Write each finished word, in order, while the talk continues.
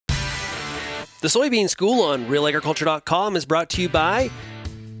The Soybean School on RealAgriculture.com is brought to you by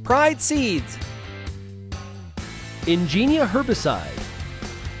Pride Seeds, Ingenia Herbicide,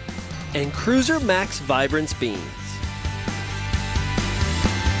 and Cruiser Max Vibrance Beans.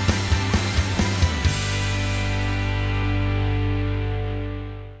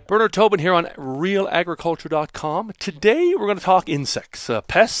 Bernard Tobin here on RealAgriculture.com. Today we're going to talk insects,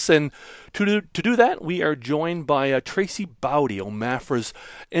 pests, and to do that we are joined by Tracey Baute, OMFRA's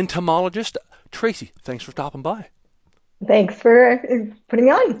entomologist. Tracey, thanks for stopping by. Thanks for putting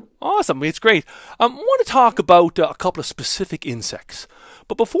me on. Awesome, it's great. I want to talk about a couple of specific insects.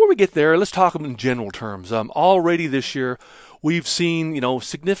 But before we get there, let's talk in general terms. Already this year, we've seen,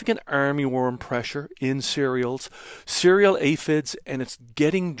 significant armyworm pressure in cereals, cereal aphids, and it's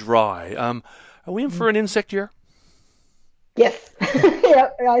getting dry. Are we in for an insect year? Yes. Yeah,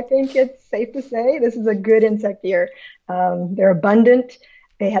 I think it's safe to say this is a good insect year. They're abundant.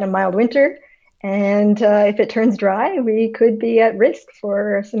 They had a mild winter. And if it turns dry, we could be at risk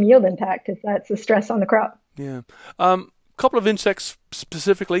for some yield impact if that's a stress on the crop. Yeah. Couple of insects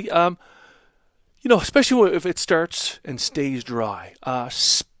specifically. Especially if it starts and stays dry.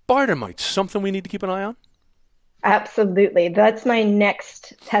 Spider mites, something we need to keep an eye on? Absolutely. That's my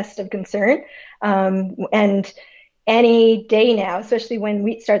next test of concern. And any day now, especially when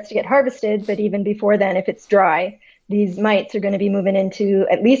wheat starts to get harvested, but even before then, if it's dry, these mites are going to be moving into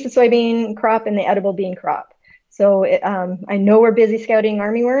at least the soybean crop and the edible bean crop. So I know we're busy scouting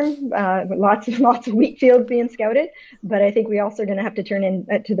armyworm, lots of wheat fields being scouted, but I think we also are going to have to turn in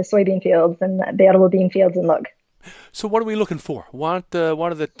to the soybean fields and the edible bean fields and look. So what are we looking for? What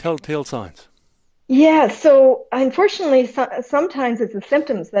are the telltale signs? Yeah, so unfortunately, sometimes it's the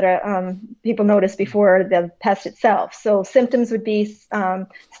symptoms that people notice before the pest itself. So symptoms would be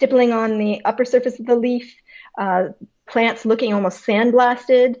stippling on the upper surface of the leaf, plants looking almost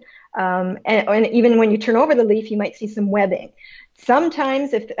sandblasted, and even when you turn over the leaf, you might see some webbing.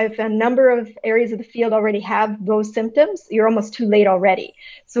 Sometimes if a number of areas of the field already have those symptoms, you're almost too late already.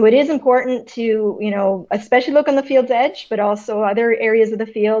 So it is important to, especially look on the field's edge, but also other areas of the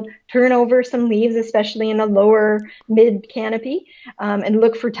field, turn over some leaves, especially in the lower mid canopy, and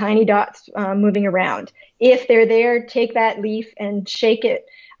look for tiny dots moving around. If they're there, take that leaf and shake it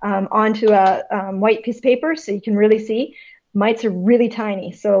onto a white piece of paper so you can really see. Mites are really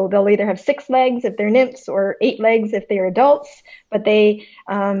tiny, so they'll either have 6 legs if they're nymphs or 8 legs if they're adults. But they,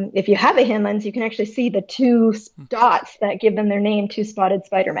 if you have a hen lens, you can actually see the 2 dots that give them their name, 2-spotted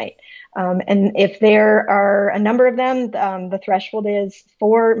spider mite. And if there are a number of them, the threshold is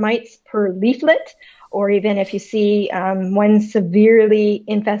 4 mites per leaflet, or even if you see one severely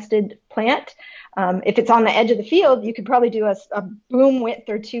infested plant. If it's on the edge of the field, you could probably do a boom width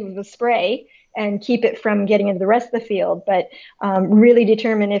or 2 of the spray and keep it from getting into the rest of the field, but really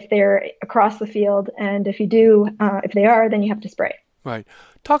determine if they're across the field, and if if they are, then you have to spray. Right.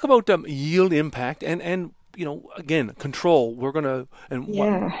 Talk about yield impact and again, control. We're gonna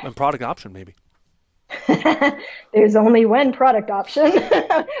and product option maybe. There's only one product option.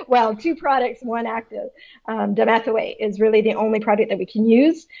 Well, 2 products, 1 active. Dimethoate is really the only product that we can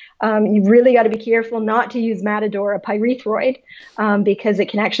use. You really got to be careful not to use Matador, a pyrethroid, because it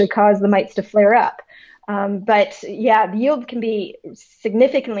can actually cause the mites to flare up. But yeah, the yield can be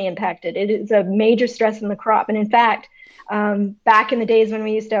significantly impacted. It is a major stress in the crop. And in fact, back in the days when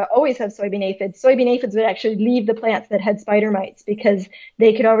we used to always have soybean aphids would actually leave the plants that had spider mites because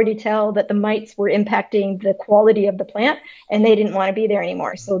they could already tell that the mites were impacting the quality of the plant and they didn't want to be there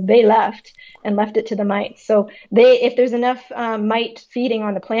anymore. So they left it to the mites. So if there's enough mite feeding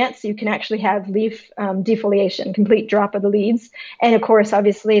on the plants, you can actually have leaf defoliation, complete drop of the leaves. And of course,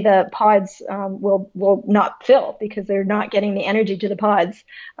 obviously the pods will not fill because they're not getting the energy to the pods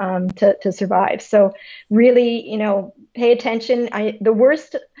to survive. So really, pay attention.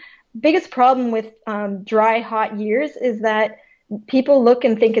 The biggest problem with dry, hot years is that people look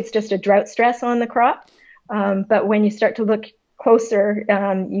and think it's just a drought stress on the crop. But when you start to look closer,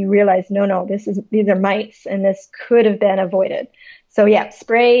 you realize, no, these are mites, and this could have been avoided. So yeah,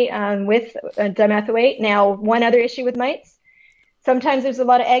 spray with dimethoate. Now, one other issue with mites, sometimes there's a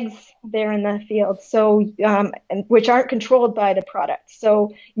lot of eggs there in the field, so which aren't controlled by the product.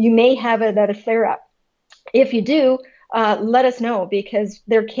 So you may have a flare up. If you do, let us know, because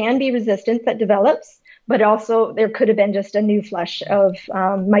there can be resistance that develops, but also there could have been just a new flush of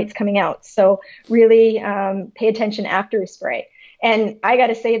mites coming out. So really pay attention after spray. And I got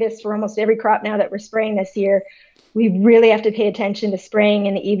to say this for almost every crop now that we're spraying this year. We really have to pay attention to spraying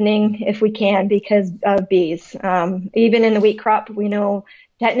in the evening if we can because of bees. Even in the wheat crop, we know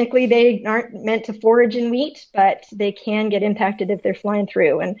technically they aren't meant to forage in wheat, but they can get impacted if they're flying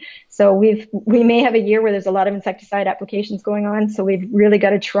through. And so we may have a year where there's a lot of insecticide applications going on. So we've really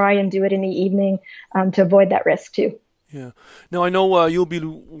got to try and do it in the evening to avoid that risk too. Yeah. Now, I know you'll be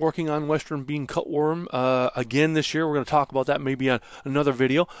working on Western bean cutworm again this year. We're going to talk about that maybe on another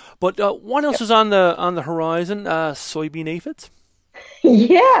video. But what else is on the horizon? Soybean aphids?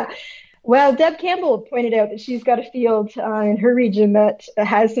 Yeah. Well, Deb Campbell pointed out that she's got a field in her region that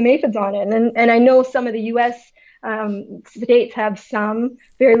has some aphids on it. And I know some of the U.S. States have some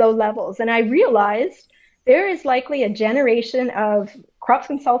very low levels. And I realized there is likely a generation of crops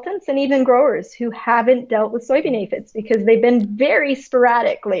consultants and even growers who haven't dealt with soybean aphids because they've been very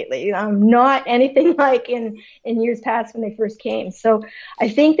sporadic lately, not anything like in years past when they first came. So I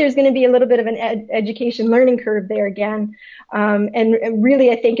think there's going to be a little bit of an education learning curve there again. And really,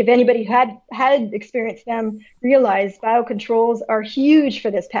 I think if anybody had experienced them, realize biocontrols are huge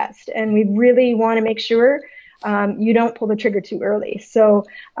for this pest. And we really want to make sure you don't pull the trigger too early. So,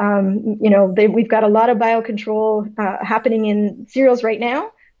 we've got a lot of biocontrol happening in cereals right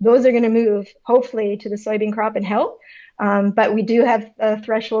now. Those are going to move, hopefully, to the soybean crop and help. But we do have a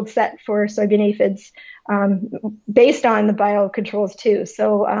threshold set for soybean aphids based on the biocontrols too.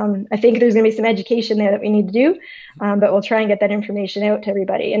 So I think there's going to be some education there that we need to do, but we'll try and get that information out to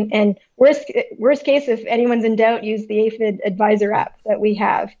everybody. And worst case, if anyone's in doubt, use the Aphid Advisor app that we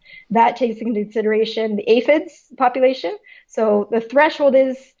have. That takes into consideration the aphids population. So the threshold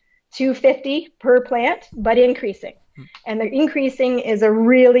is 250 per plant, but increasing. And the increasing is a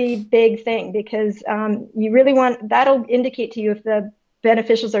really big thing because you really that'll indicate to you if the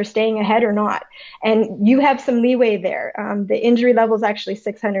beneficials are staying ahead or not. And you have some leeway there. The injury level is actually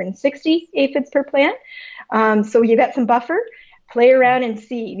 660 aphids per plant. So you got some buffer. Play around and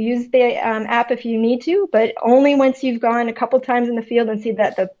see. Use the app if you need to, but only once you've gone a couple times in the field and see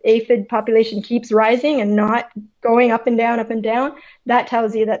that the aphid population keeps rising and not going up and down, that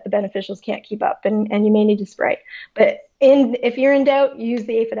tells you that the beneficials can't keep up and you may need to spray. But if you're in doubt, use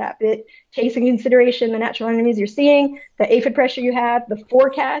the aphid app. It takes into consideration the natural enemies you're seeing, the aphid pressure you have, the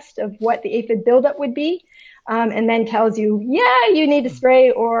forecast of what the aphid buildup would be, and then tells you, yeah, you need to spray,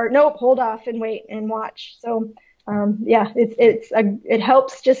 or nope, hold off and wait and watch. So it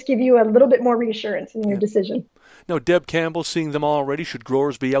helps just give you a little bit more reassurance in your decision. Now, Deb Campbell, seeing them already, should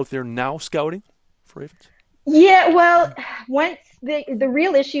growers be out there now scouting for aphids? Yeah, well, once the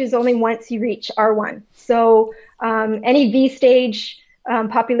real issue is only once you reach R1. So any V stage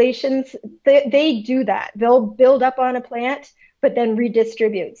populations, they do that. They'll build up on a plant, but then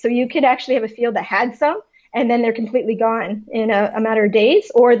redistribute. So you could actually have a field that had some, and then they're completely gone in a matter of days,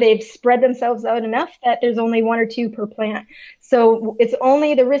 or they've spread themselves out enough that there's only one or two per plant. So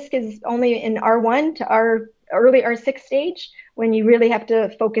the risk is only in R1 to early R6 stage when you really have to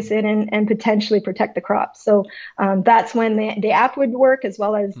focus in and potentially protect the crop. So that's when the app would work as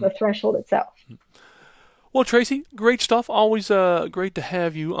well as the threshold itself. Well, Tracey, great stuff. Always great to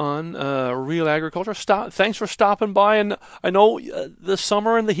have you on Real Agriculture. Thanks for stopping by, and I know the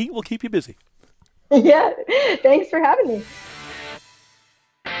summer and the heat will keep you busy. Yeah, thanks for having me.